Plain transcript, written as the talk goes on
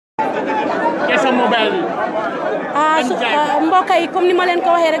sa mobile mbokk yi comme ni ma leen ko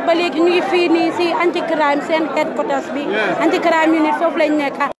waxee rek ba léegi ñu ngi fii nii si anti crime seen headquarters bi anti crime unit foofu lañ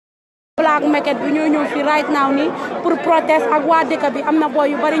nekk black market bi ñoo ñëw fii right now nii pour protest ak waa dëkk bi am na boy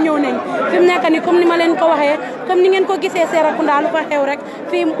yu bari ñëw nañ fi mu nekk nii comme ni ma leen ko waxee comme ni ngeen ko gisee Serekunda lu fa xew rek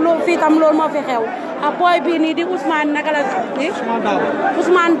fii tam loolu moo fi xew boy bii nii di Ousmane naka la di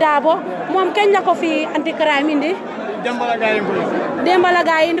Ousmane Dabo moom kañ la ko fii anti crime indi Demba la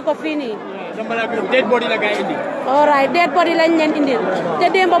gaay indi ko fii nii dead body la gaay indi all right dead body lañ leen indil te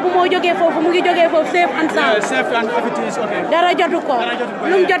Demba bu moo jógee foofu mu ngi jógee foofu safe and sound dara jotu ko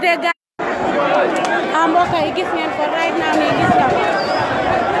lu mu jotee gaay mbokk yi gis ngeen ko right now nii gis nga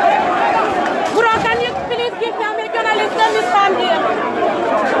bro can you please give me a journalist let me stand here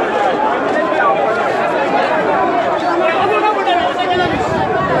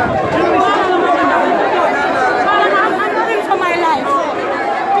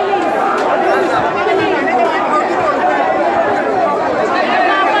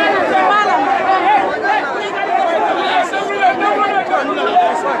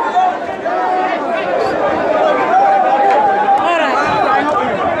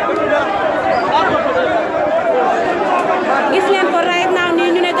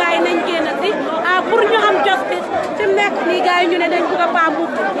ñu ne dañ bëgg a paa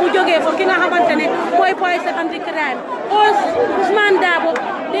mu jógee fa ki nga xamante ne mooy police anti crime Ousmane Dabo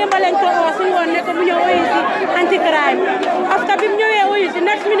démb lañ ko oo si ngoon ne ko mu ñëw oyu si anti crime parce que bi mu ñëwee oyu si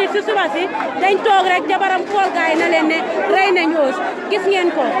next minute si suba si dañ toog rek jabaram xool gaay na leen ne rey nañ Ouz gis ngeen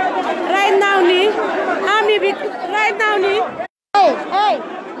ko right now nii ami bi right now nii hey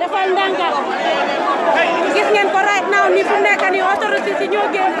defal ndànka gis ngeen ko right now nii fu mu nekk nii autorité si ñoo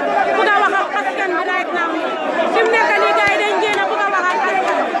génn bëgg a wax ak askan bi right now nii fi mu nekk nii gaay dañ génn bëgg a wax ak askan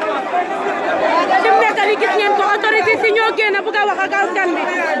fi mu nekk nii gis ngeen ko autorité si ñoo génn bëgg a wax ak askan bi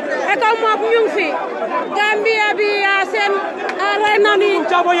e ko moom ñu ngi fi Gambia bi seen right now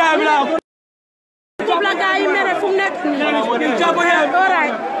nii la gaay yi mere fu mu nekk nii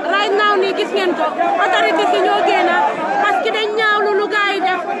right now nii gis ngeen ko autorité si ñoo génn parce que dañ ñaawlu lu gaay yi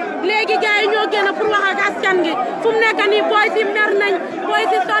def léegi gaay yi ñoo génn pour wax ak askan gi fu mu nekk nii boy si mer nañ boy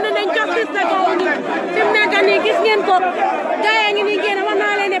si sonn nañ justice la ko nii fi mu nekk nii gis ngeen ko gaay yi ngi nii génn wax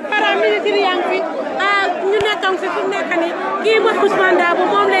naa leen ne paramilitaire yaa ngi fi ñu nekkam fi fu mu nekk nii kii mooy Ousmane Dabo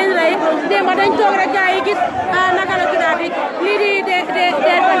moom lañ rey démb dañ toog rek gaay yi gis naka la tuddaati lii di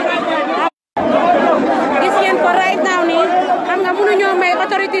gis ngeen ko right now nii xam nga mënuñoo may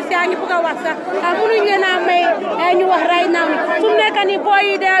autorité yaa ngi bëgg a wax sax mënuñ leen a may ñu wax right now nii fu mu nekk nii boy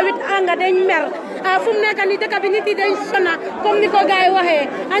yi de wit anga dañ mer fu mu nekk nii dëkk bi nit yi dañ sona comme ni ko gars yi waxee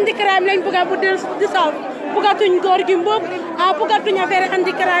anti crime lañ bëgg a bu di saw bugatuñ góor gi mbóob bugatuñ affaire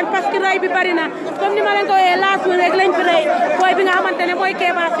anti crime parce que ray bi bari na comme ni ma leen ko waxee last week rek lañ fi rey boy bi nga xamante ne mooy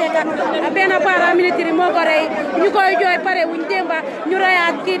Kéba Seck benn paramilitaire moo ko rey ñu koy jooy pare wuñ démba ñu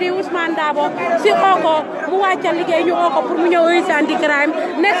reyaat kii di Ousmane Dabo si ooko mu wàccal liggéey ñu ooko pour mu ñëw wuyu si anti crime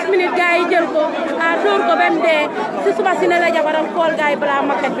next minute gars yi jël ko dóor ko ba mu dee si suba si ne la jabaram xool gars yi balaa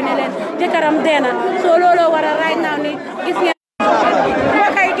maket bi ne leen jëkkëram dee na soo looloo waral right now ni gis ngeen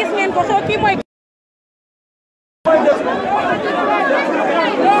mbokk yi gis ngeen ko soo kii mooy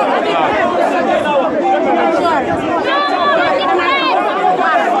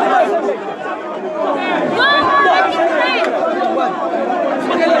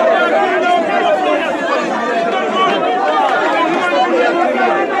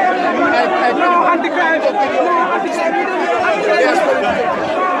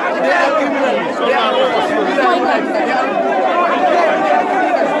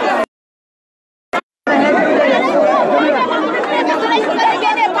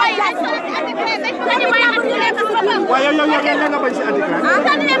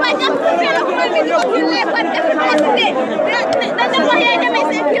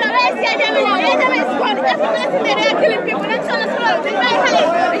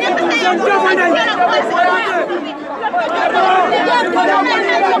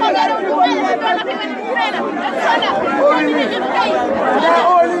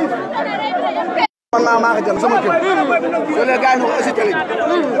man maa ko jëm sama kër so le gars yi ñu aussi télé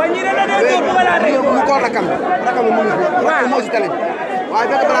mu ko rakam mu ngi fi mo aussi télé waaye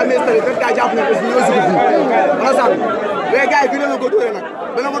fekk balaa mes télé fekk gars jàpp na aussi ñu aussi fi wala sax les gars yi fi leen ko dóoree nag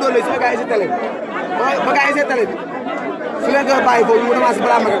dana ko dóoree si gars yi si télé ba gars yi si télé bi su leen ko bàyyi foofu mu commencé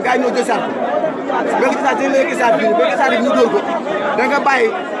balaa mag gars yi ñoo jël saat benn saat dañ lay gisaat bi benn saat bi ñu dóor ko da nga bàyyi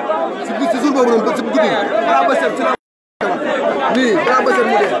si jour boobu noonu si guddi balaa ba set nii balaa ba set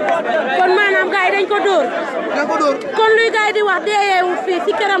mu dee kon maanaam gars yi dañ ko dóor kon luy gars yi di wax deeyeewul fii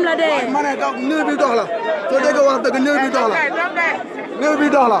si këram la dee ma ne néew bi dox la soo déggee wax dëgg néew bi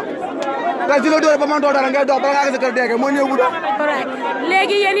dox la te ci la dóor ba man doo dara ngay dox bala ngaa gis kër dégg moo ñëw bu dox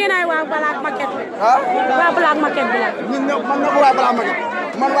léegi yéen yéenay waa Black Market bi waa Black Market bi la ñun ñëpp man ñëpp waa Black Market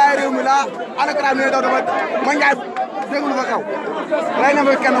man waaye réew mi laa ana kra mi daw dama ma njaay dégg lu fa xew rey na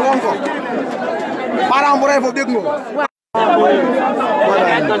fa kenn woon ko parent bu rey foofu dégg nga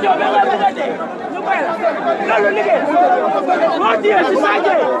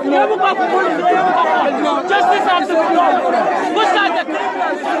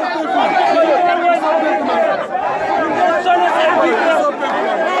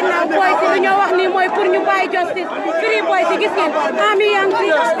boy si lu ñoo wax ni mooy pour ñu bàyyi justice free boy si gis ngeen ami yang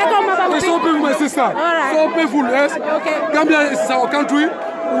free eko ma ba It's so painful, my sister. Alright. So painful, yes. Okay. Gambia is our country.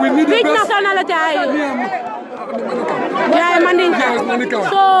 We need the big best. nationality are you? Yeah, Mandinka. Yes, Mandinka.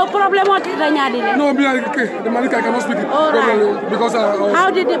 So problem what is the nyadile? No, me, the Malika, I cannot speak it. All right. Because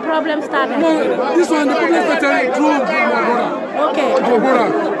How did the problem start? No, this one, the problem started through my brother. Okay. Your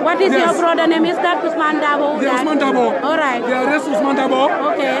brother. What is your brother name? Is that Usman Dabo? The Usman Dabo. All right. They arrest Usman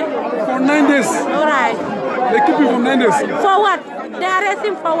Dabo. Okay. For 9 days. All right. They keep him for 9 days. For what? They arrest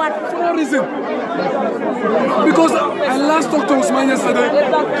him for what? For no reason. Because I last talked to Usman yesterday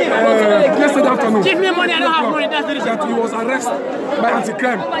afternoon. Give me money, I don't have money, that's the reason. That he was arrested by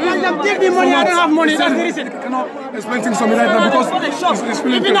anti-crime. Give me money, I don't have money, that's the reason. I cannot explain things to me right now because it's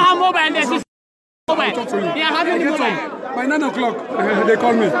feeling If you don't have mobile, there's this mobile. talk to you. They are having I get mobile. home. By 9 o'clock, they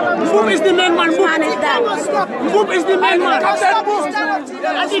call me. Boop is the main man, Boop. Man is that? Boop is the main man.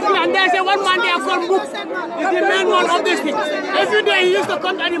 And there's a one man there called Boop. Is the main one of this thing. Every day he used to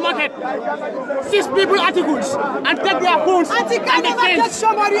come to the market, 6 people articles, and take their phones and the trains.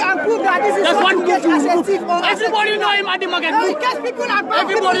 Somebody and prove that this is That's one get Boop. as a thief or Everybody know him at the market. Now he Boop. gets people and bad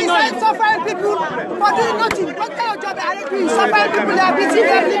Everybody people know inside him. suffering people for doing nothing. What kind of job are they doing? Suffering people, they are beating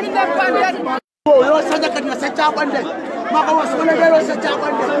them, leaving them banded. yo sa jakat na sa chapande mako was ko lebe sa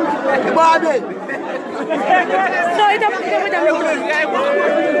chapande baade So ito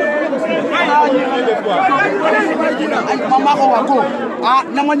mama ko wa go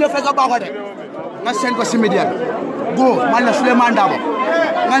na nga ñëw fekk ba ko de nga sen ko ci media go man la Souleymane Dabo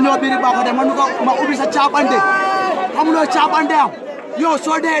nga ñëw biri ba ko de man ko ma ubbi sa chapande xamuloo chapande am yo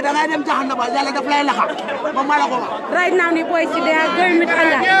so de da ngay dem jahannama yalla daf lay laxa ma la ko wax right now ni boy si they are going with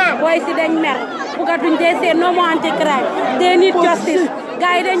anger. Boy si dañ mer. Bugatuñ they say no more anti-crime. They need justice.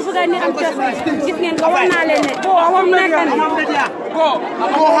 Guys dañ buga ni am justice. Gis ngeen ko wax naa leen ne.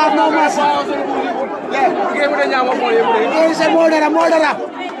 go have no mercy yeah game de nyama mo yebure se modera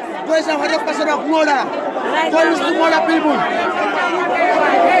go se fa def kaso dok modera go is to moda people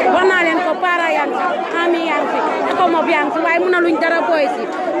wax naa leen ko para yang ami yang fi ko mo bi yang fi waaye mëna luñ dara boy si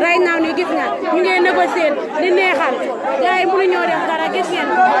right now ni gis nga ñu ngi négocier di neexal gaay mënu ñoo def dara gis ngeen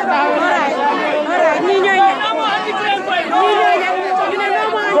alright ñi ñoy ñu ne no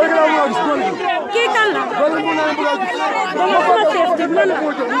mo kii kan la dama ko safety man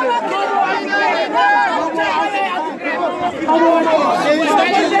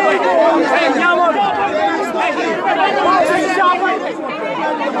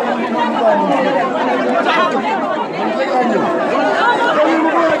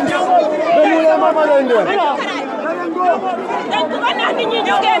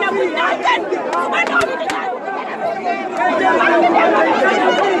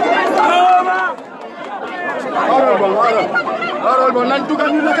Honorable, nantukan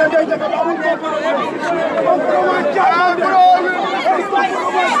nyo na kayo.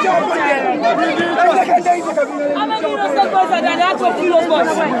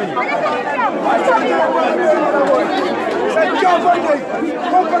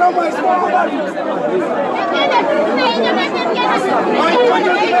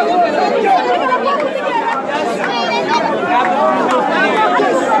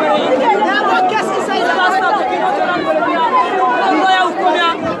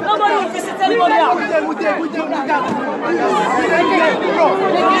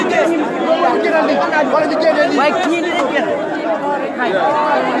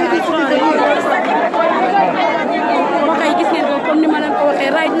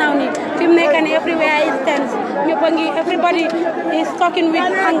 right now ni film nekk ni everywhere is tense everybody is talking with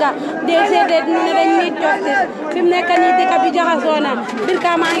anger they say that they need justice film nekk ni dëkk bi jaxasoo na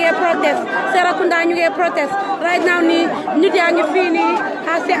Brikama ngi protest Serekunda ñu ngi protest right now ni nit yaa ngi fii nii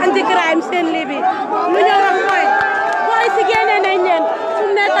c'est anti crime seen libi lu ñu wax mooy boy si génne nañ leen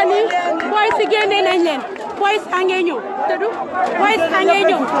film nekk ni boy si génne nañ leen boys angé ñëw tëdu boys angé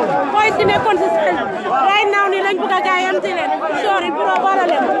ñëw boys ne consistent right now ni lañ bëgg gaayam ci leen sorry bro bala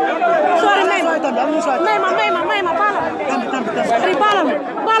leen sorry may ma bala sorry bala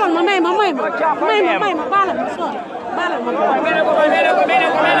ma may ma bala sorry bala ma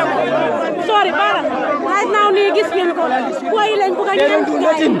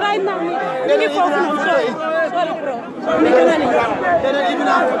right now ñu ngi foofu noonu sorry bro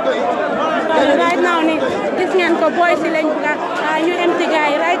right now ni gis ngeen ko boy si lañ bëgg ñu empty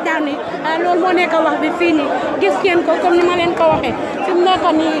gaay right now ni loolu moo nekk wax bi fii nii gis ngeen ko comme ni ma leen ko waxee fi mu nekk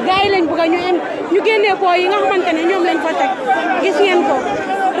nii gaay lañ bëgg ñu génnee boy yi nga xamante ne ñoom lañ fa teg gis ngeen ko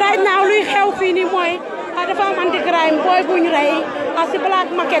right now luy xew fii nii mooy dafa am anti crime boy bu ñu rey si black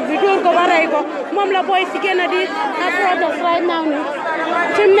market bi dóor ko ba rey ko moom la boy si génn di protest right now ni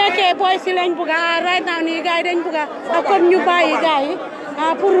fi mu nekkee boy si lañ bëgg right now ni gaay dañ bëgg kon ñu bàyyi gaay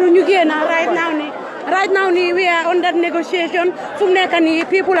pour ñu génn right now ni we are under negotiation fu mu nekk nii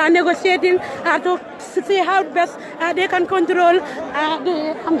people are negotiating to see how best they can control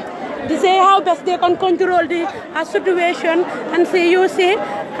the situation and see you see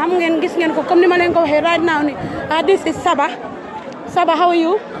xam ngeen gis ngeen ko comme ni ma leen ko waxee right now ni this is Saba how are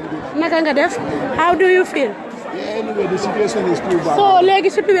you naka nga def how do you feel anyway the situation is too bad so léegi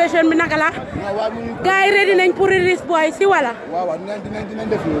situation bi naka la gars yi ready nañ pour release boy si wala waaw dinañ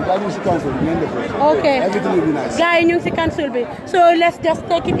def loolu ba ñu si council dinañ def okay everything will be nice gars yi ñu ngi si council bi so let's just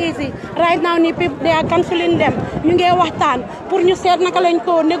take it easy right now ni people they are cancelling them ñu ngi waxtaan pour ñu seet naka lañ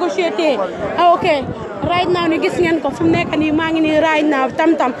ko négocier okay right now ni gis ngeen ko fi mu nekk nii maa ngi nii right now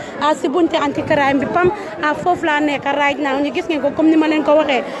tam si bunte anti crime bi pam foofu laa nekk right now ni gis ngeen ko comme ni ma leen ko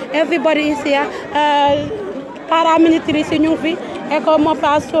waxee everybody is here paramilitaires yi ñu ngi fi eco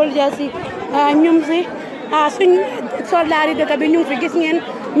mopa soldiers yi ñu ngi fi suñ soldats yi dëkk bi ñu ngi fi gis ngeen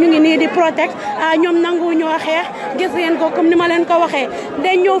ñu ngi nii di protect ñoom nangu ñoo xeex gis ngeen ko comme ni ma leen ko waxee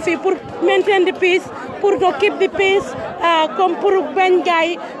dañ ñëw fi pour maintain the peace pour to keep the peace comme pour bañ gaay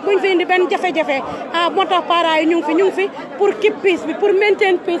buñ fi indi benn jafe-jafe moo tax para yi ñu ngi fi pour keep peace bi pour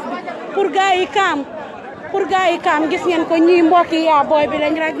maintain peace bi pour gaay yi calm gis ngeen ko ñi mbokk yi boy bi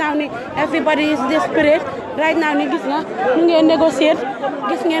lañ right now ni everybody is desperate right now ni gis nga ñu ngi négocier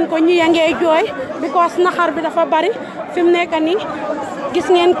gis ngeen ko ñi ya ngey jooy because naxar bi dafa bari fi mu nekk ni gis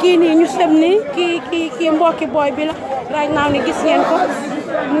ngeen kii nii ñu sëm ni kii mbokki boy bi la right now ni gis ngeen ko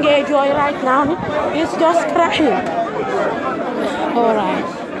mu ngi jooy right now ni it's just crying all right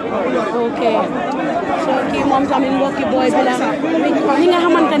okay so kii moom tamit mbokki boy bi la ñi nga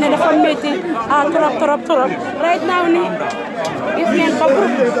xamante ne dafa métti trop right now ni gis ngeen ko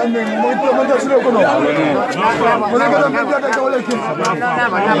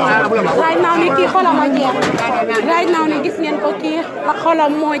right now ni kii xolam a jeex right now ni gis ngeen ko kii ak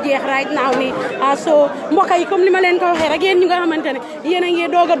xolam moo jeex right now ni so mbokk yi comme li ma leen ko waxee rek yéen ñi nga xamante ne yéen a ngi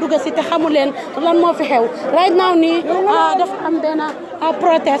doog a dugg si te xamu leen lan moo fi xew right now ni dafa am benn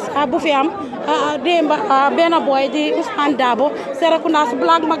protest bu fi am démb benn boy di Ousmane Dabo Serekunda si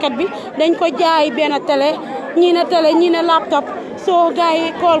black market bi dañ ko jaay benn télé ñii ne laptop so gars yi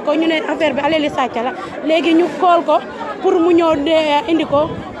kool ko ñu ne affaire bi aleli sàcc la léegi ñu kool ko pour mu ñëw indi ko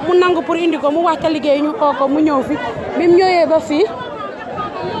mu nangu pour indi ko mu waxta liggéey ñu oo ko mu ñëw fi bi mu ñëwee ba fii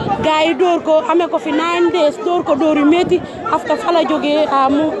gars yi dóor ko amee ko fi 9 days dóor ko dóor yu métti after fa la jógee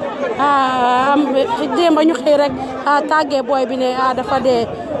mu démba ñu xëy rek tàggee boy bi ne dafa dee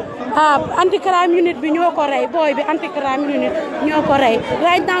anti crime unit bi ñoo ko rey boy bi anti crime unit ñoo ko rey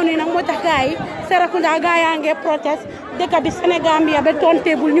right now nii nag moo tax gars yi Serekunda gars yaa ngi protest dëkk bi Sénégambia ba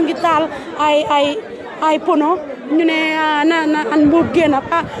tontebul ñu ngi taal ay pono ñu ne na an mbuub génn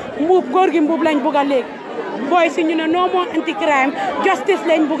mbuub góor gi mbuub lañ bugg a léegi boy si ñu ne no more anti crime justice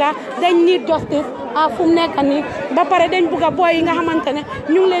lañ bugg a dañ need justice fu mu nekk nii ba pare dañ bugg a boy yi nga xamante ne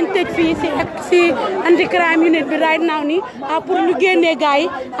ñu ngi leen tëj fii si anti crime unit bi right now nii pour ñu génnee gars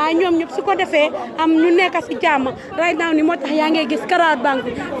yi ñoom ñëpp su ko defee am ñu nekk si jàmm right now nii moo tax yaa ngi gis crowd bank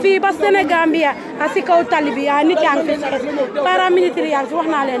bi fii ba Sénégambia si kaw tali bi nit yaa ngi fi paramilitaire yaa ngi fi wax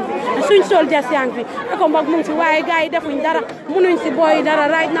naa leen fi suñ soldiers yaa ngi fi ako mbokk mu ngi fi waaye gars yi defuñ dara munuñ si boy yi dara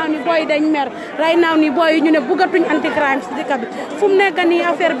right now nii boy yi dañ mer right now nii boy yi ñu ne buggatuñ anti crime si dëkk bi fu mu nekk nii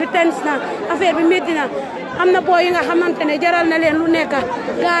affaire bi tense na affaire bi dina am na boy yi nga xamante ne jaral na leen lu nekk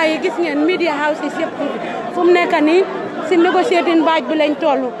gars yi gis ngeen media house yi yëpp fu mu nekk nii si négociating baaj bi lañ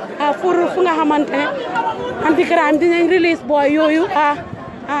toll pour fu nga xamante ne anti crime dinañ release boy yooyu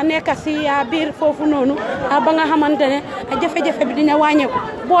nekk si biir foofu noonu ba nga xamante ne jafe-jafe bi dina wàññeeku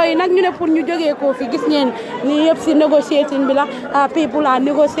boy nag ñu ne pour ñu jógee ko fi gis ngeen ni yëpp si négociating bi la people are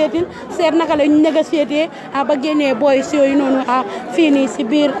négociating seet naka la ñu négocier ba génnee boy si yooyu noonu fii nii si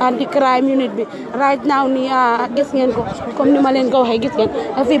biir anti crime unit bi right now ni gis ngeen ko comme ni ma leen ko waxee gis ngeen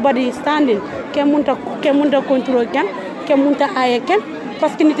everybody standing kenn mënta contrôle kenn mënta aaye kenn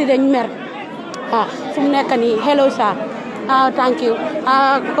parce que nit yi dañ mer fu mu nekk nii hello sir thank you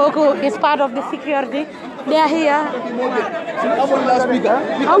kooku is part of the security They are here.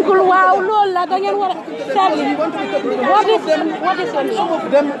 Uncle, wow, Lola, what is your name? What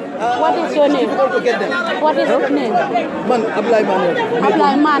is your name? What is your name?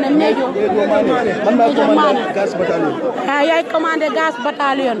 Ablai Mane, Major Mane. I command the gas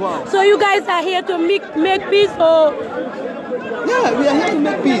battalion. So you guys are here to make peace or? Yeah, we are here to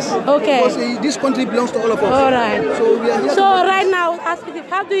make peace. Okay. Because this country belongs to all of us. All right. So we are here. So right now,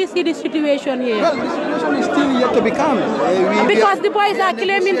 how do you see the situation here? Well, the situation is still yet to be calm. Because the boys are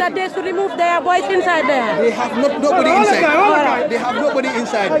claiming that they should remove their boys inside there. They have nobody inside. Right. They have nobody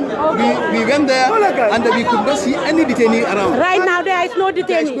inside. We went there and we could not see any detainee around. Right now, there is no detainee.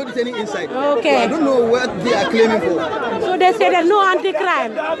 There is no detainee inside. Okay. So I don't know what they are claiming for. So they say that no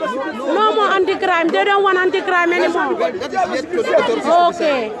anti-crime. No more anti-crime. They don't want anti-crime anymore.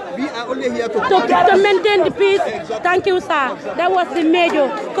 Okay. We are only here to maintain the peace. Thank you, sir. That was the major.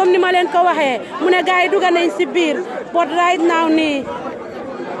 Comme ni ma len ko waxe mu ne gaay duga nañ ci biir but right now ni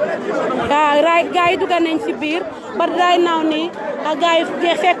gaay duga nañ ci biir but right now ni gaay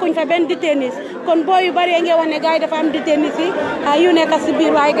fekkuñ fa ben détenus kon boy yu bari nga wone gaay dafa am détenus yi yu nekk ci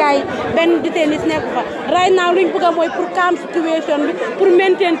biir way gaay ben détenus nekk fa right now luñ bëgg moy pour calm situation bi pour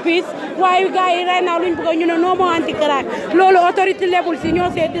maintain peace waaye gaay right now luñ bëgg ñu ne no more anti-crime loolu autorité level ci ñoo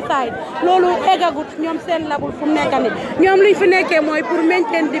sé decide loolu égagut ñom seen level fu nekk ni ñom luñ fi nekké moy pour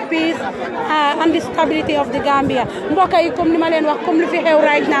maintain the peace and the stability of the Gambia mbokk yi comme ni ma leen wax comme lu fi xew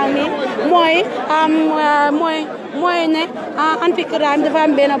right now ni moy ne anti-crime dafa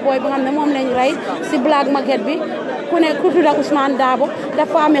am benn boy bu nga xam ne moom lañ rey ci black market bi ku ne ku tudda Ousmane Dabo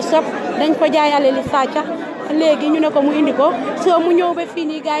dafa amee sob dañ ko jaayale li sàcca léegi ñu ne ko mu indi ko so mu ñëw ba fii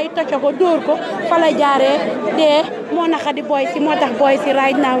nii gars yi tocco ko dóor ko fa la jaaree dee moo naxa di boy si moo tax boy si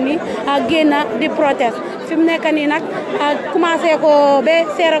right now ni génn di protest fi mu nekk nii nag commencé ko ba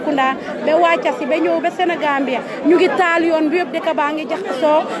Serekunda ba wàcca si ba ñëw ba Sénégambia ñu ngi taal yoon bi yëpp dëkk baa ngi jax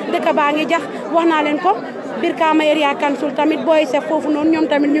soo dëkk baa ngi jax wax naa leen ko Birkama area council tamit boy se foofu noonu ñoom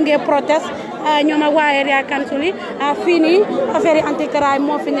tamit ñu ngi protest ñoom ak waa area council yi fii nii affaire anti crime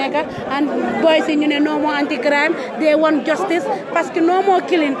moo fi nekk and boy si ñu ne no more anti crime they want justice parce que no more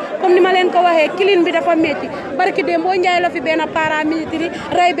killing comme ni ma leen ko waxee killing bi dafa métti barki de boo njaay la fi benn paramilitaire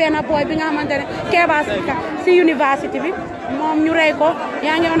rey benn boy bi nga xamante ne Keba si université bi moom ñu rey ko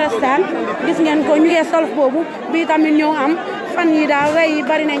yaa ngi understand gis ngeen ko ñu ngi solf boobu bi tamit ñoo am fan yi daal rey yi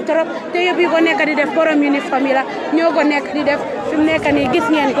bari nañ trop te yëpp yi ko nekk di def borom uniforme yi la ñoo ko nekk di def fi mu nekk nii gis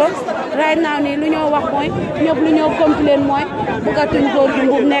ngeen ko right now nii lu ñoo wax mooy ñëpp lu ñoo complain mooy bugatuñ góor gi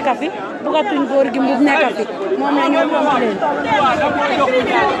mbub nekk fi bugatuñ góor gi mbub nekk fi moom la ñoo complain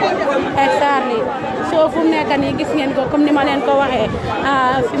exactly soo fu mu nekk nii gis ngeen ko comme ni ma leen ko waxee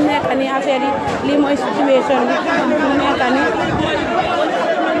fi mu nekk nii affaire yi lii mooy situation bi fi mu nekk nii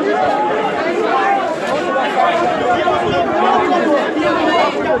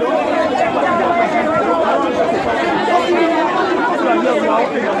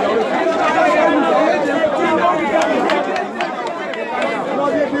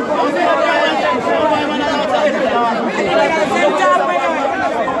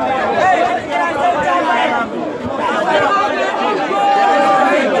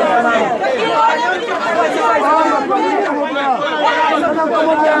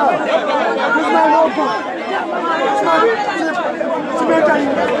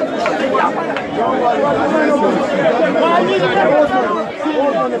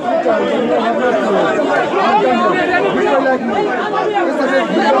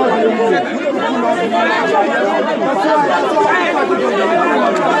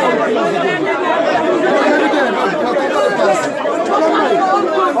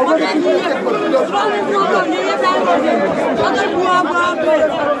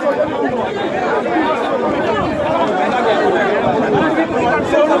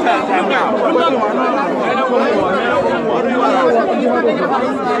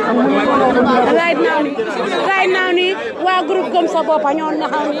right now ni waa groupe Gëm Sa Bopp ñoo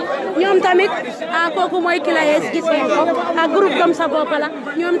naxaw ni ñoom tamit kooku mooy Kilayees gis ngeen ko groupe Gëm Sa Bopp la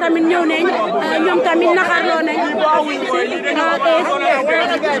ñoom tamit ñëw nañ ñoom tamit naxarloo nañ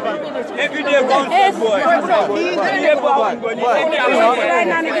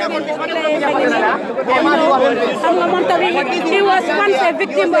xam nga moom tamit he was once a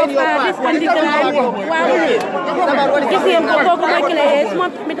victim of this anti-crime waaw gis ngeen ko kooku mooy Kilayees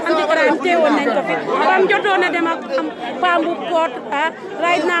moom tamit anti-crime teewoon nañ ko fi bam jotoon a dem ak pambu court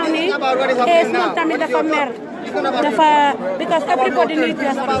right now ni moom tamit dafa mer dafa because everybody needs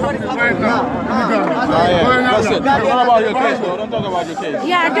justice. That's it. Don't talk about your case, though. Don't talk about your case.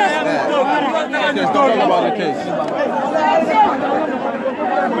 Yeah, just Just don't talk about the case.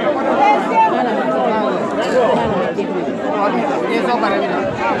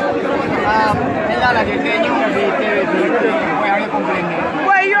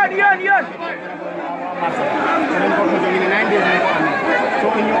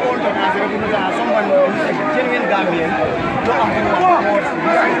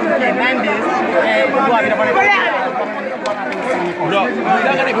 No,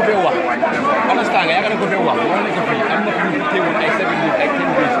 you're going to go for understand, you're going to go for I'm not going to take I 7 days, I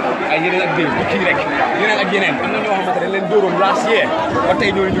 10 days, I did it days, you know, again, I'm not know how much I learned last year, but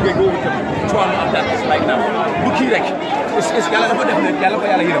I know you can go with them. 2 months that's like now. Look here, it's Gala, but definitely Gala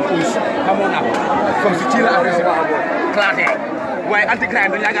here, come on now. From Sitila, Clate, why anti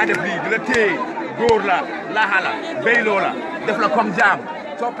crime, the Yaga de Bleed, the Tea, Gorla, Lahala, Baylola, the Flacom Jam.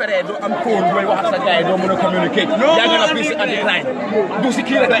 Opere do am phone way wax ak gaay do mëna communicate ya nga na piece anti crime du ci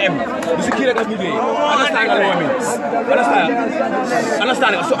ki rek la em du ci ki rek la mudé understand nga lo mi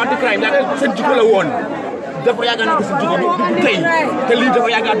understand so anti crime ya sen jikko la won dafa yaga na ko sen jikko du tay te li dafa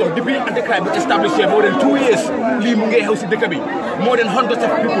yaga do depuis anti crime established more than 2 years li mu ngi xew ci dëkk bi more than hundreds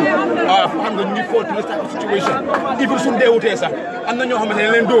of people xam nga ñu fall to this type of situation even sun déwuté sax am na ñoo xamantene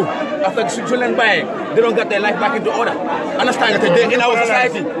leen do after su leen baye they don't get their life back into order understand that they in our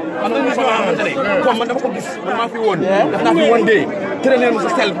society am na ñu xamantene comme man dama ko gis man ma fi won daf na fi one day trainer sa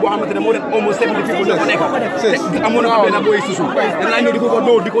self bo xamantene more than almost 70 people dafa nekk amoon na benn boy susu dana ñëw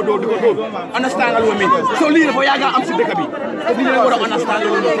diko do understand nga lu mi so li dafa yaga am ci dëkk bi te li ñu wara understand lu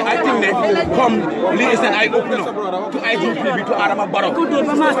I think ne comme li is an eye opener to IGP bi to Adama Barrow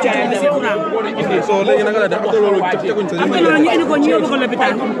so léegi naka la def loolu teguñ sa ñu indi ko ñu yóbbu ko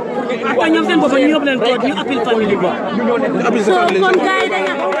l'hôpital ak ñoom seen bopp ñu yóbbu leen ko ñu appel famille bi so kon gaay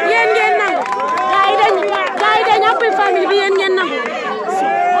dañu yeen ngeen nangu gaay dañu appel famille bi yeen ngeen nangu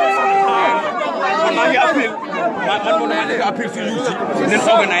man ngi appel man mo na nga appel ci youth len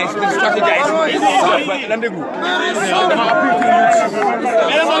organize len strategize lan déglu dama appel ci youth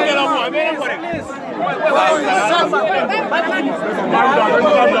mais mo ngela mo mais ko rek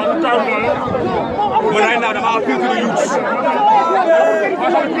But right now, I'm appeal to the youth.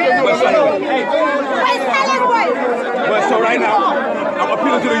 Well, so right now, I'm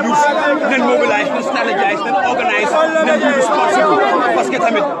appealing to the youth. Then mobilize, then strategize, then organize, then be responsible. Parce que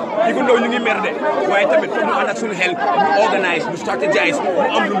tamit, even though you need merde, why tamit, from the understand help, we organize, we strategize, we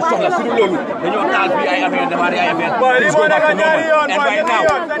am lu soxla su dul lolu, dañoo taal bi ay affaire démarrer ay affaire. Please go back to normal. And right now,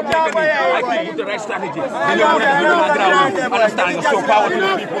 I think with the right strategy, dañoo mën a def lu ground, understand, so power to the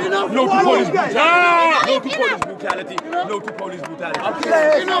people, no to police brutality. No to police brutality.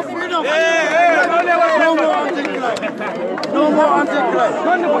 Enough. No more anti-crime.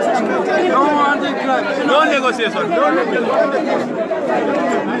 No negotiation.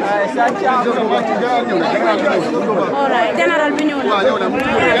 All right, General Bignona.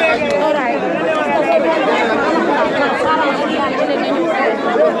 All right.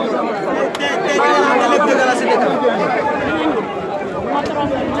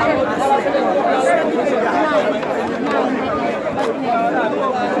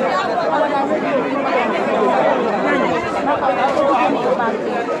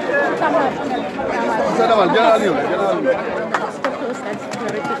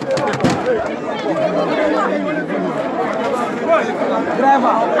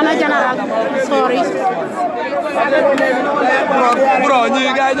 Ana General, sorry. Bro,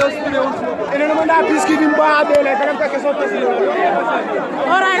 you guys just peacekeeping bar there, like I'm taking something.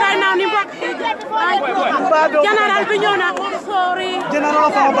 All right now, General Bignona, sorry. General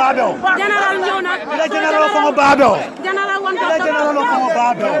from Bado. General Bignona. General from Bado. General one. General from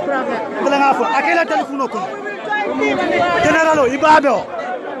Bado. Problem. Akela telephone ko. General Ibado.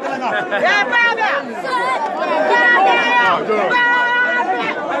 Yeah, Bado.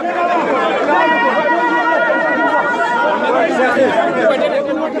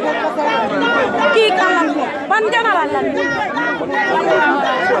 Kikala, ban general lan.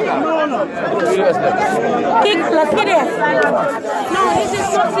 Kikala, serious. No, this is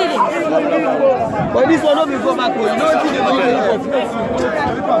not serious. But this one not be go back. You know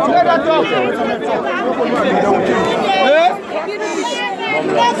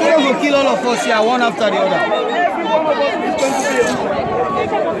they will kill all of us here, one after the other.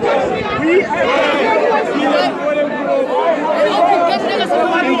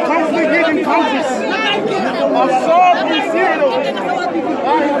 In conflict countries, absorb the zero.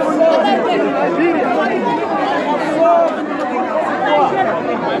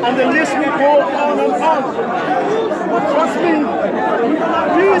 And the list will go on and on. But trust me,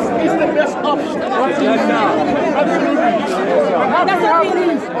 This is the best option. This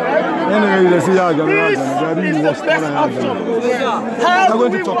is the best option. How do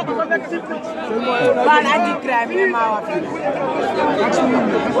we work collectively?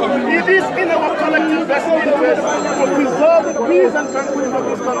 It is in our collective best interest to preserve the peace and tranquility of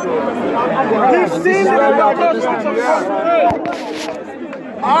this country. We've seen the repercussions of war.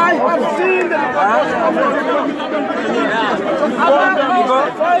 I have seen the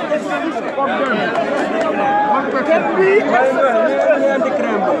Can we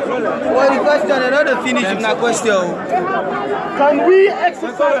Can we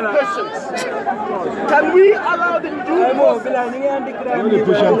exercise patience? Can we allow the due process?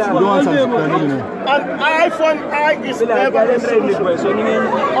 An eye for an eye is never a solution.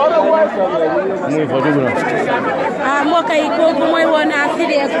 Otherwise,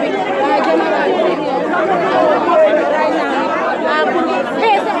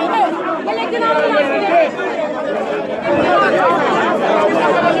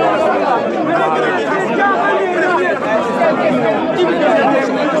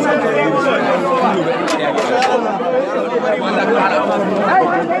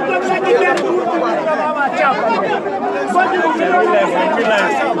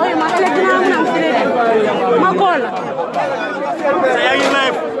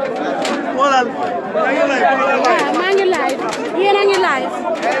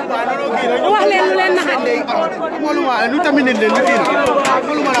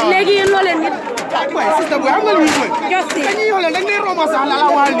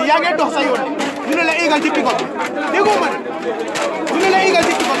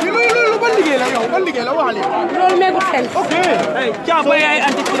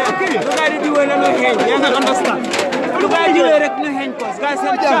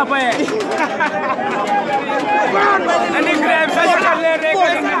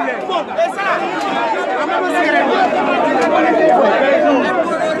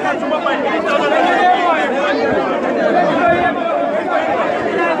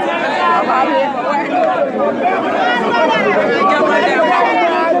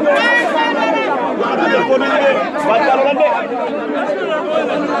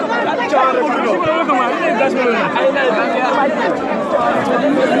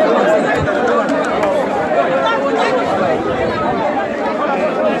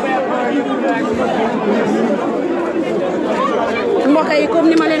 mbokay comme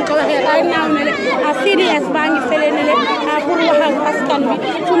ni ma leen ko waxee ay naaw ne le a CDS baa ngi fele ne le pour wax ak askan bi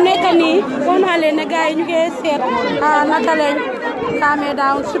fu nekk nii wax naa leen ne gars yi ñu ngi seet naka lañ calmer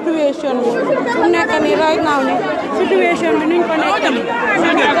down situation bi fu nekk nii right now ni situation bi nuñ ko nekk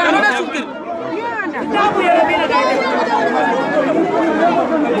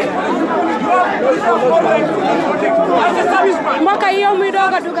mbokk yi yow muy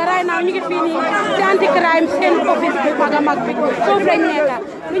doog a dugg right now ñu ngi fii nii ci anti crime seen office bi mag a mag bi foofu lañ nekk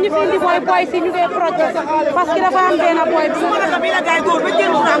lu ñu fi indi mooy boy si ñu ngi protest parce que dafa am benn boy bi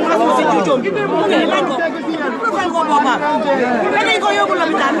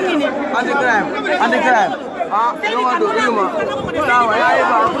anti crime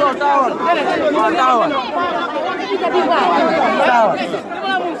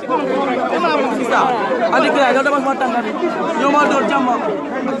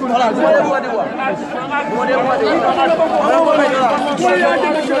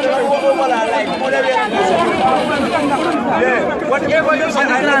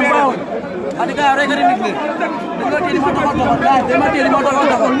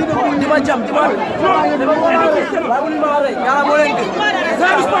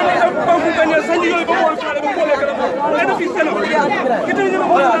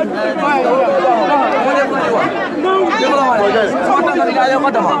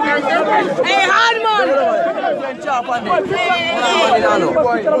Hey, hard man.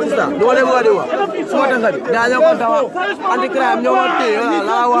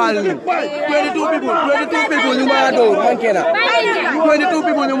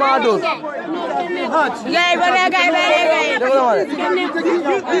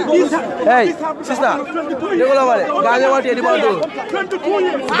 Hey, sister,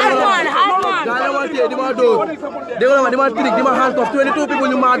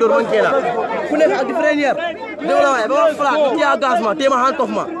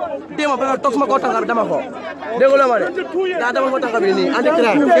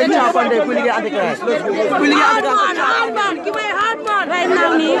 right now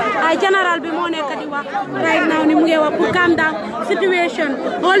ni ay general bi mo nek di wax right now ni mu ngi wax pour calm down situation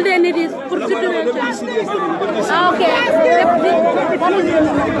all they need is for situation okay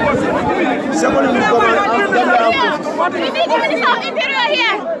what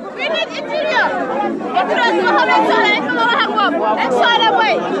is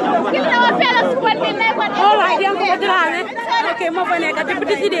all right Yankuba Dramé ok moo fa nekk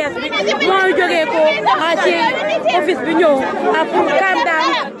député CDS bi moo jógee ko ci office bi ñëw pour calm down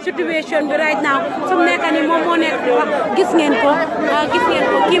situation bi right now fu mu nekk nii moom moo nekk di wax gis ngeen ko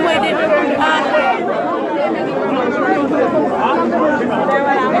kii mooy de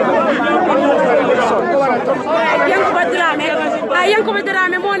Yankuba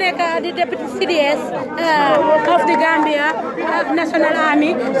Dramé moo nekk di député CDS of the Gambia National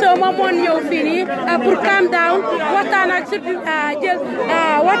Army so moom moo ñëw fii nii pour calm down waxtaan ak surtout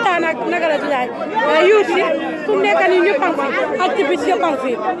waxtaan ak naka la tudd youth si fu mu nekk nii ñëpp a ngi fi activiste yëpp a ngi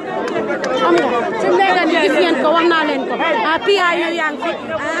fi xam nga fu mu nekk nii gis ngeen ko wax naa leen ko PIO yaa ngi fi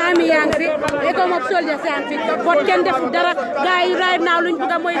army yaa ngi fi école of soldiers yaa ngi fi bot kenn defu dara gars yi right now luñ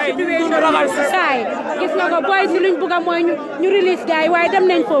bëgg a mooy situation saay gis nga ko boy si luñ bëgg a mooy ñu release gars yi waaye dem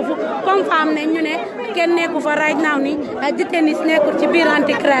nañ foofu confirm nañ ñu ne kenn nekku fa right now ni détenus nekkul ci biir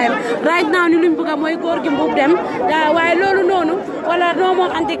anti crime right now ni luñ bëgg a mooy góor gi mbub dem waaye loolu noonu wala no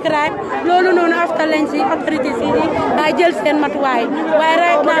more anti crime loolu noonu after lañ si autorités yi jël seen matuwaay waaye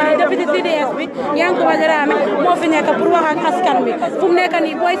right now ni député CDS bi Yankuba Dramé moo fi nekk pour wax ak askan bi fu mu nekk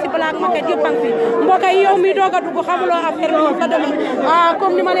nii boy si black market yëpp a ngi fi mbokk yi yow mi doog a dugg xamuloo affaire bi fa demee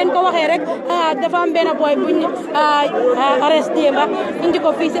comme ni ma leen ko waxee rek dafa am benn boy buñ arrêté ba indi ko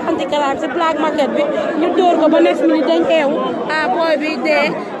fii si anti crime si black market bi ñu dóor ko ba next minute dañ eewu boy bi dee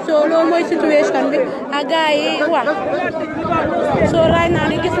so loolu mooy situation bi gars yi wax so right now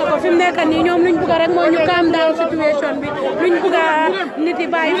ni gis na ko fi mu nekk nii ñoom luñ bëgg rek mooy ñu calm down situation bi luñ bëgg nit yi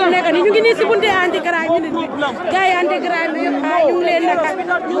bàyyi fi mu nekk nii ñu ngi nii si bunte anti crime nit bi gars yi anti crime bi yëpp ñu ngi leen naka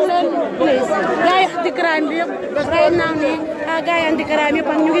ñu ngi leen place gars yi anti crime bi yëpp right now nii gars yi anti crime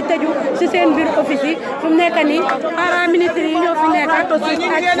yëpp ñu ngi tëju si seen biir office yi fi mu nekk nii paramilitaire yi ñoo fi nekk ak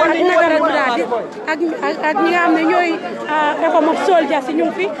naka la tuddaati ak ñi nga xam ne ñooy école of soldiers yi ñu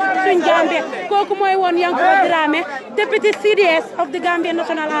ngi fi suñ Gambie kooku mooy woon Yankuba Dramé député CDS of the Gambia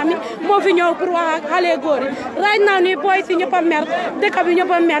National Army moo fi ñëw pour wax ak xale góor yi right now nii boy si ñëpp a mer dëkk bi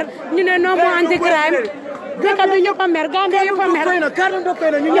ñëpp a mer ñu ne no more anti crime dëkk bi ñëpp a mer Gambia ñëpp a mer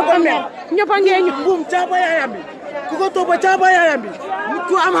ñëpp a mer ñëpp a ngee ñu buum caaba yaayam bi ku ko toppa caaba yaayam bi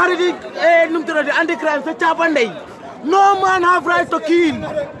ku am xarit num tuddati anti crime sa caaba ndey no man have right to kill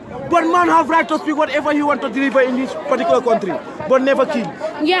but man have right to speak whatever he want to deliver in this particular country but never kill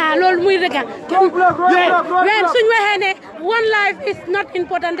loolu muy dëgg when suñ waxee ne one life is not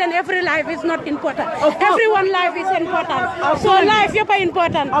important then every life is not important everyone life is important so life yëpp a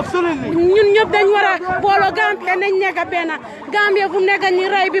important absolutely ñun ñëpp dañ war a booloo Gambia nañ nekk benn Gambia fu mu nekk nii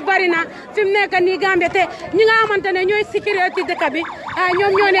rey bi bari na fi mu nekk nii Gambia te ñi nga xamante ne ñooy sécurité dëkk bi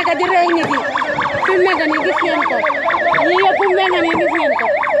ñoom ñoo nekk di rey nit yi fi mu nekk nii gis ngeen ko ñi yëpp fu mu nekk nii gis ngeen ko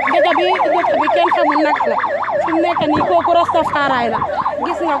dëkk bi kenn xamul naka la fi mu nekk nii kooku Rastafari la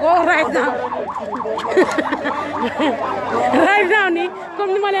gis nga ko right now nii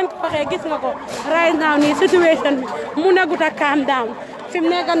comme ni ma leen ko waxee gis nga ko right now nii situation bi mun a gut a calm down fi mu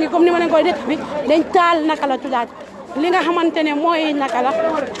nekk nii comme ni ma leen koy dëkk bi dañ taal naka la tuddaat li nga xamante ne mooy naka la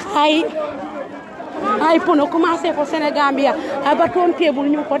ay pono commencé ko Sénégambia ba toon teebul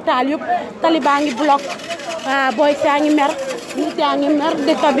ñu ko taal yëpp taliba ngi bloc boy saa ngi mer nit yaa ngi mer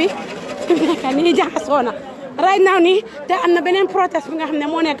dëkk bi fi mu nekk nii jaxasoo na right now nii te am na beneen protest bi nga xam ne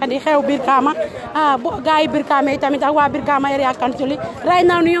moo nekk di xew Brikama gars yi Brikama yi tamit ak waa Brikama area council right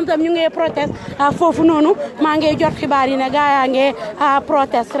now nii ñoom tam ñu ngi protest foofu noonu maa ngi jot xibaar yi ne gars yaa ngi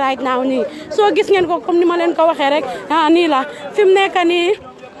protest right now nii soo gis ngeen ko comme ni ma leen ko waxee rek nii la fi mu nekk nii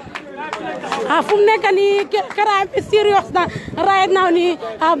fu mu nekk nii crime bi serious na right now nii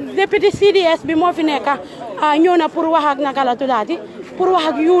député CDS bi moo fi nekk ñëw na pour wax ak naka la tuddaati pour wax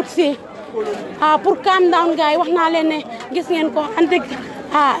ak youth si pour calm down gars yi wax naa leen ne gis ngeen ko anti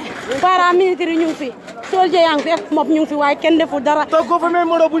paramilitaire ñu ngi fi soldier yaa ngi fi ak mob ñu ngi fi waaye kenn defu dara to government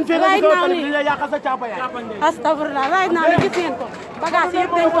mo do buñ fi right now ni yàq sa caaba ya astagfirullah right now ni gis ngeen ko bagage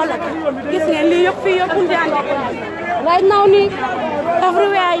yëpp dañ ko lakk gis ngeen lii yëpp fii yëpp bunti andi right now ni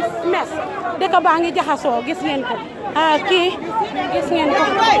everywhere is mess dëkk baa ngi jaxasoo gis ngeen ko kii gis ngeen ko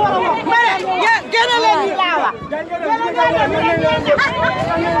gëna leen ni laawa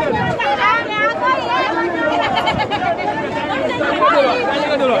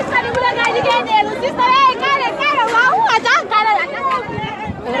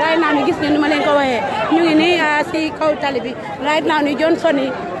right now ni gis ngeen ni ma leen ko waxee ñu ngi nii si kaw tali bi right now ni Johnson yi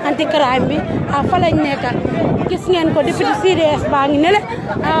anti crime bi fa lañ nekk gis ngeen ko député CDS baa ngi ne le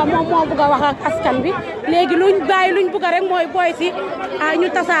moom moo bëgg a wax ak askan bi léegi luñ bàyyi luñ bëgg rek mooy boy si ñu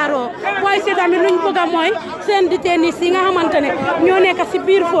tasaaroo boy si tamit luñ bëgg mooy seen détenus yi nga xamante ne ñoo nekk si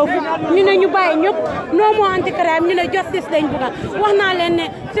biir foofu ñu ne ñu bàyyi ñëpp non moo anti crime ñu ne justice lañ bëgg wax naa leen ne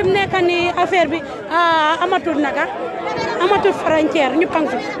fi mu nekk ni affaire bi amatul naka amatul frontière ñu pang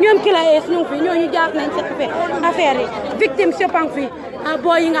fi ñoom ki la ees ñu ngi fi ñooñu jaar nañ ci affaire yi victime si pang fi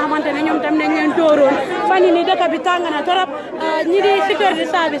boy yi nga xamante ne ñoom tam nañ leen dooroon fan yi nii dëkk bi tàng na torop ñi di sécurité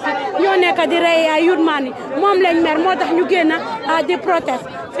service ñoo nekk di rey youth man yi moom lañ mer moo tax ñu génn di protest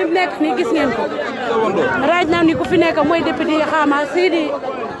fi mu nekk nii gis ngeen ko right now ni ku fi nekk mooy député xama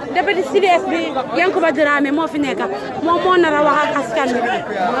député CDS bi Yankuba Dramé moo fi nekk moom moo nar a wax ak askan bi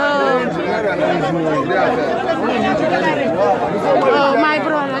my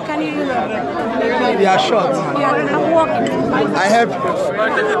brother, can you We are short. Yeah, I'm walking. I have.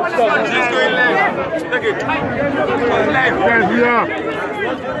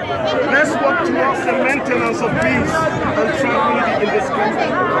 Let's work towards the maintenance of peace and tranquility in this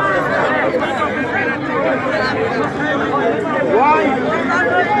country. Why?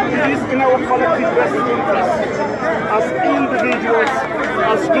 It is in our collective best interest as individuals,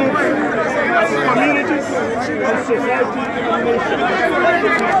 as groups, as communities, and society and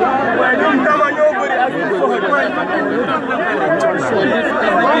nation.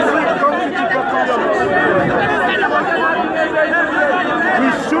 We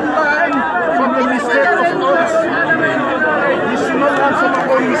should learn from the mistakes of others. We should not learn from our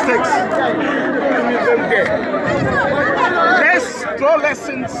own mistakes. Let's draw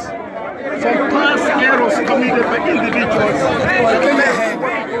lessons from past errors committed by individuals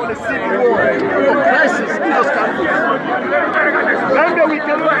the civil war or crisis in those countries. Gambia, we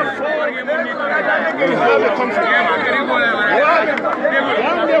cannot afford to have a conflict. Why?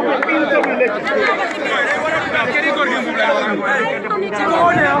 Gambia will interrelate.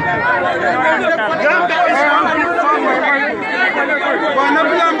 Gambia is one big family.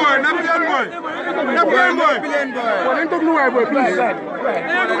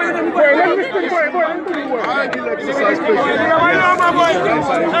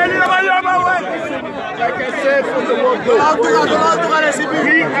 Like I said from the word go,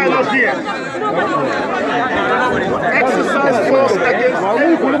 we are not here. Exercise force against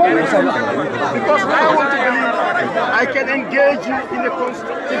anyone. Because I want to believe I can engage you in a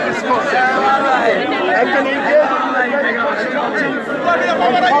constructive discussion. I can engage you in a very constructive and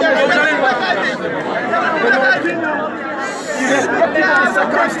honest discussion. Irrespective of the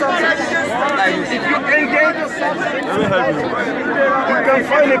circumstances, if you engage yourself, you can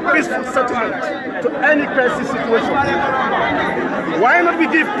find a peaceful settlement to any crisis situation. Why not we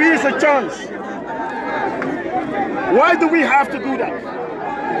give peace a chance? Why do we have to do that?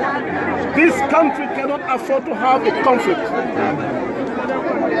 This country cannot afford to have a conflict.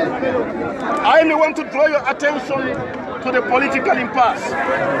 I may want to draw your attention to the political impasse.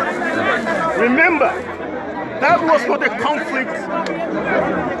 Remember, that was not a conflict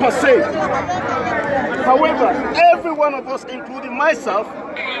per se. However, every one of us, including myself,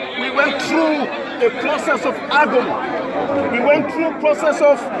 we went through a process of agony. We went through a process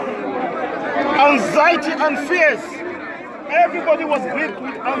of anxiety and fears. Everybody was gripped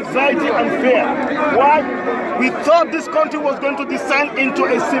with anxiety and fear. Why? We thought this country was going to descend into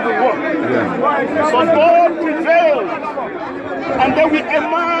a civil war. But God prevailed. And then we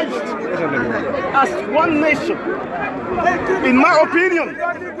emerged as one nation. In my opinion,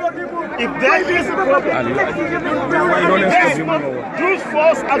 if there is a problem, let's not use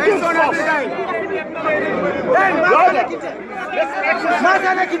force against force. Rather, let's exercise.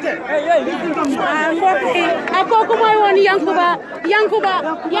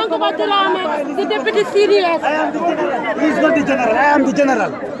 Yankuba Dramé, the deputy CDS. He's not the general. I am the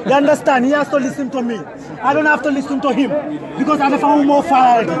general. You understand? He has to listen to me. I don't have to listen to him because I found more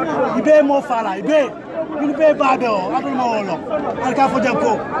fire. He pay more fire. He pay. You pay bad. I don't know how long. I can't forget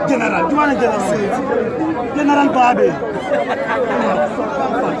go general. Do you want a general? General Babe.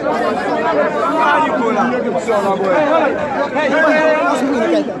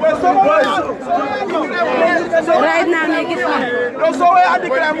 Right now, nigga.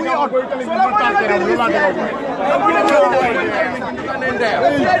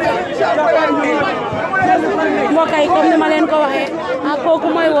 mbokk yi comme ni ma leen ko waxee kooku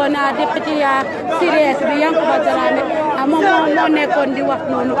mooy woon député CDS bi Yankuba Dramé moom moo nekkoon di wax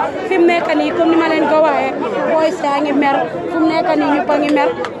noonu fi mu nekk nii comme ni ma leen ko waxee boy saa ngi mer fi mu nekk nii ñëpp a ngi mer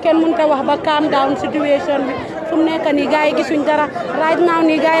kenn mënut a wax ba calm down situation bi fi mu nekk nii gars yi gisuñ dara right now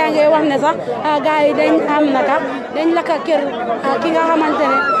nii gars yaa ngi wax ne sax gars yi dañ am naka dañ lakka kër ki nga xamante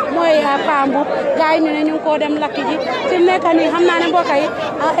ne mooy Pambu gars yi ñu ne ñu ngi koo dem lakk ji fi mu nekk nii xam naa ne mbokk yi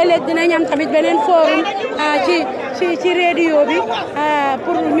ëllëg dinañ am tamit beneen forum ci radio bi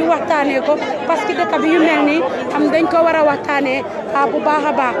pour ñu waxtaanee ko parce que dëkk bi yu mel nii am dañ ko war a waxtaanee bu baax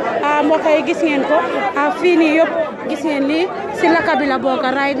a baax mbokk yi gis ngeen ko fii nii yëpp gis ngeen lii si lakka bi la bokk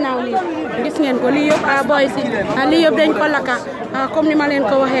right now nii gis ngeen ko lii yëpp boy si lii yëpp dañ ko lakka comme ni ma leen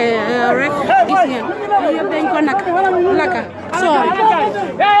ko waxee rek gis ngeen lii yëpp dañ ko lakka soor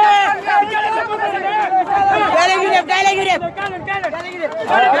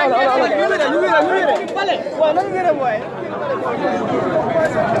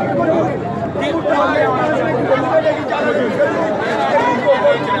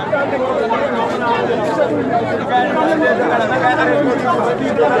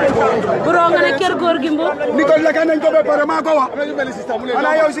bro nga ne kër góor gi mbu ni ko lekk nañ ko ba pare maa ko wax ana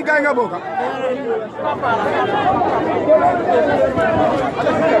yow si gaay nga bokk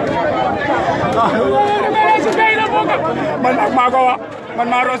man nag maa ko wax man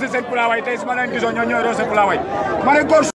maa roose seen pulaaway tey su ma leen gisoon ñoo ñooy roose pulaaway ma ne góor